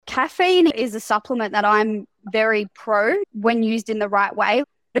caffeine is a supplement that I'm very pro when used in the right way.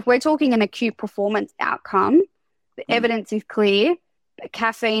 If we're talking an acute performance outcome, the evidence is clear that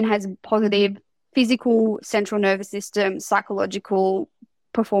caffeine has positive physical, central nervous system, psychological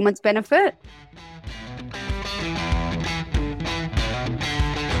performance benefit.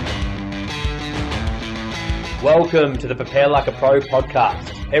 Welcome to the Prepare Like a Pro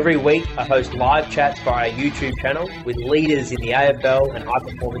podcast. Every week, I host live chats via our YouTube channel with leaders in the AFL and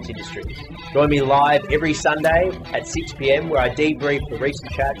high-performance industries. Join me live every Sunday at 6 p.m. where I debrief the recent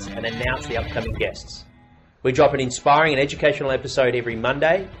chats and announce the upcoming guests. We drop an inspiring and educational episode every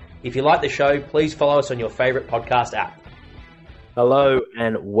Monday. If you like the show, please follow us on your favourite podcast app. Hello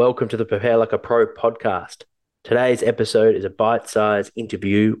and welcome to the Prepare Like a Pro podcast. Today's episode is a bite-sized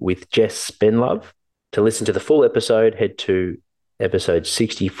interview with Jess Spenlove. To listen to the full episode, head to episode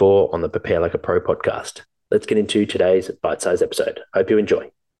 64 on the Prepare Like a Pro podcast. Let's get into today's bite-sized episode. Hope you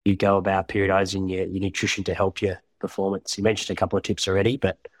enjoy. You go about periodizing your nutrition to help your performance. You mentioned a couple of tips already,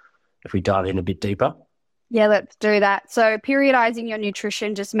 but if we dive in a bit deeper. Yeah, let's do that. So periodizing your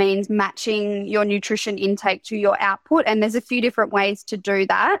nutrition just means matching your nutrition intake to your output. And there's a few different ways to do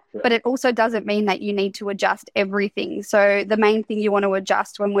that, but it also doesn't mean that you need to adjust everything. So the main thing you want to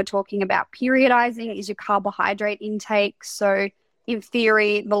adjust when we're talking about periodizing is your carbohydrate intake. So in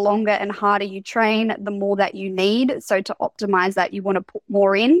theory, the longer and harder you train, the more that you need. So to optimize that, you want to put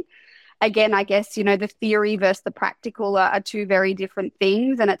more in. Again, I guess, the theory versus the practical are two very different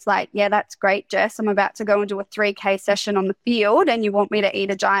things. And it's like, yeah, that's great, Jess. I'm about to go and do a 3K session on the field and you want me to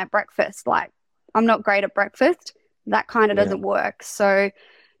eat a giant breakfast. Like, I'm not great at breakfast. That kind of doesn't work. So,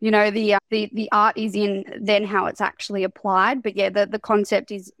 the art is in then how it's actually applied. But yeah, the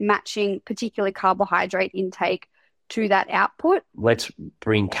concept is matching particularly carbohydrate intake to that output. Let's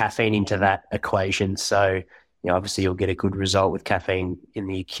bring caffeine into that equation. So, obviously you'll get a good result with caffeine in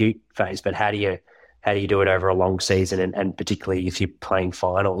the acute phase, but how do you do it over a long season and particularly if you're playing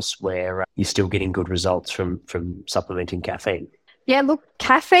finals where you're still getting good results from supplementing caffeine? Yeah, look,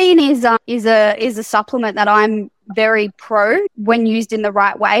 caffeine is a supplement that I'm very pro when used in the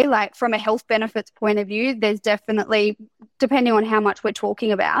right way. Like from a health benefits point of view, there's definitely, depending on how much we're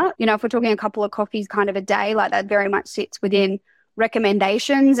talking about, if we're talking a couple of coffees kind of a day, like that very much sits within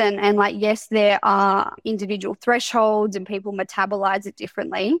recommendations and like, yes, there are individual thresholds and people metabolize it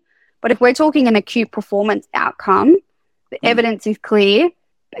differently. But if we're talking an acute performance outcome, the evidence is clear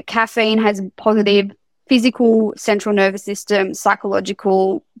that caffeine has positive physical, central nervous system,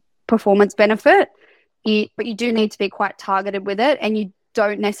 psychological performance benefit. But you do need to be quite targeted with it and you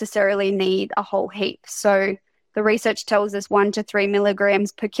don't necessarily need a whole heap. So the research tells us 1 to 3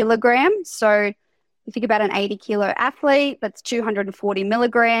 milligrams per kilogram. So you think about an 80-kilo athlete, that's 240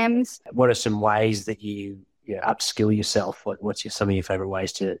 milligrams. What are some ways that you upskill yourself? What's some of your favourite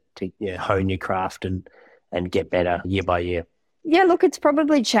ways to hone your craft and get better year by year? Yeah, look, it's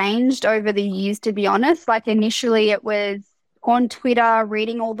probably changed over the years, to be honest. Like initially it was on Twitter,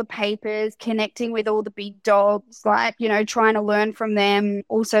 reading all the papers, connecting with all the big dogs, like, trying to learn from them.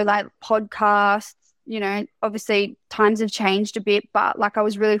 Also like podcasts. Obviously times have changed a bit, but like I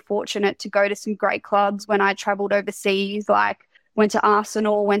was really fortunate to go to some great clubs when I traveled overseas, like went to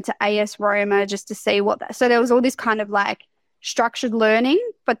Arsenal, went to AS Roma just to see so there was all this kind of like structured learning,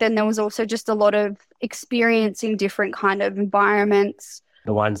 but then there was also just a lot of experiencing different kind of environments.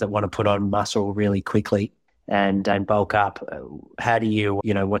 The ones that want to put on muscle really quickly and bulk up, how do you,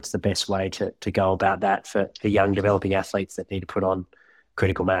 what's the best way to go about that for young developing athletes that need to put on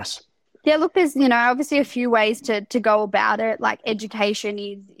critical mass? Yeah, look, there's, obviously a few ways to go about it. Like education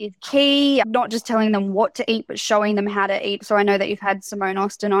is key, not just telling them what to eat, but showing them how to eat. So I know that you've had Simone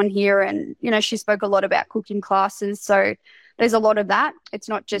Austin on here and, she spoke a lot about cooking classes. So there's a lot of that. It's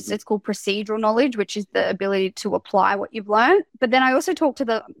not just, it's called procedural knowledge, which is the ability to apply what you've learned. But then I also talk to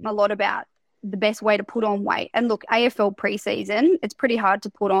them a lot about the best way to put on weight. And look, AFL preseason, it's pretty hard to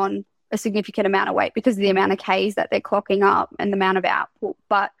put on a significant amount of weight because of the amount of Ks that they're clocking up and the amount of output.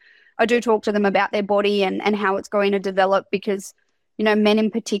 But I do talk to them about their body and how it's going to develop because, men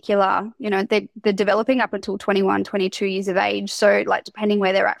in particular, they're developing up until 21, 22 years of age. So like depending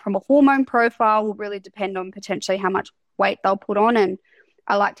where they're at from a hormone profile will really depend on potentially how much weight they'll put on. And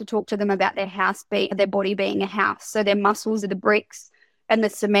I like to talk to them about their body being a house. So their muscles are the bricks and the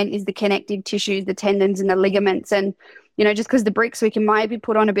cement is the connective tissues, the tendons and the ligaments. And just because the bricks, we can maybe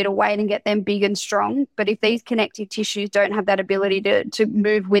put on a bit of weight and get them big and strong. But if these connective tissues don't have that ability to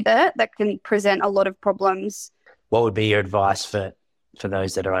move with it, that can present a lot of problems. What would be your advice for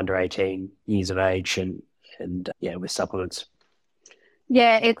those that are under 18 years of age and with supplements?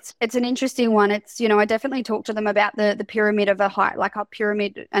 Yeah, it's an interesting one. It's, I definitely talk to them about the pyramid of like a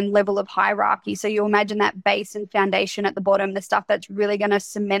pyramid and level of hierarchy. So you imagine that base and foundation at the bottom, the stuff that's really going to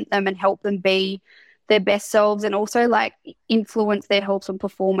cement them and help them be their best selves, and also like influence their health and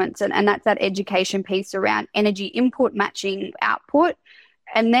performance. And that's that education piece around energy input matching output.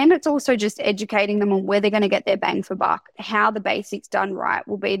 And then it's also just educating them on where they're going to get their bang for buck. How the basics done right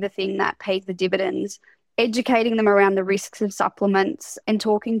will be the thing that pays the dividends. Educating them around the risks of supplements and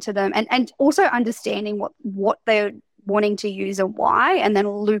talking to them, and also understanding what they're wanting to use and why, and then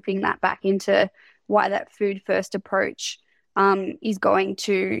looping that back into why that food first approach is going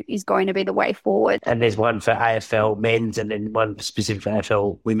to be the way forward. And there's one for AFL men's and then one specific for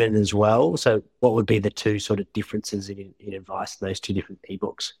AFL women as well. So what would be the two sort of differences in advice in those two different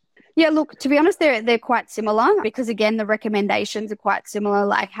ebooks? Yeah, look, to be honest, they're quite similar, because again, the recommendations are quite similar,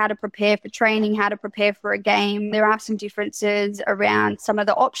 like how to prepare for training, how to prepare for a game. There are some differences around some of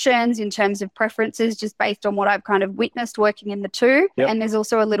the options in terms of preferences, just based on what I've kind of witnessed working in the two. Yep. And there's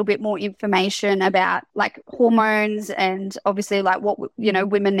also a little bit more information about like hormones and obviously like what,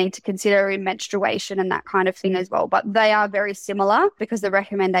 women need to consider in menstruation and that kind of thing as well. But they are very similar because the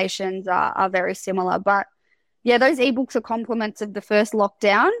recommendations are very similar. But yeah, those ebooks are complements of the first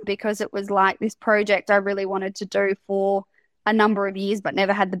lockdown, because it was like this project I really wanted to do for a number of years, but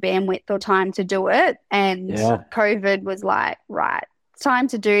never had the bandwidth or time to do it. And COVID was like, right, it's time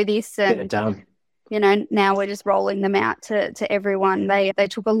to do this. And, get it done. Now we're just rolling them out to everyone. They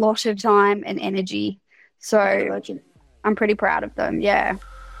took a lot of time and energy. So I'm pretty proud of them. Yeah.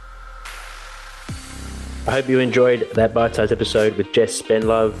 I hope you enjoyed that bite-sized episode with Jess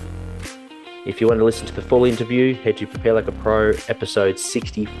Spenlove. If you want to listen to the full interview, head to Prepare Like a Pro, episode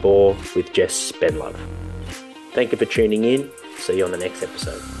 64 with Jess Spenlove. Thank you for tuning in. See you on the next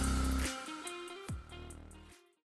episode.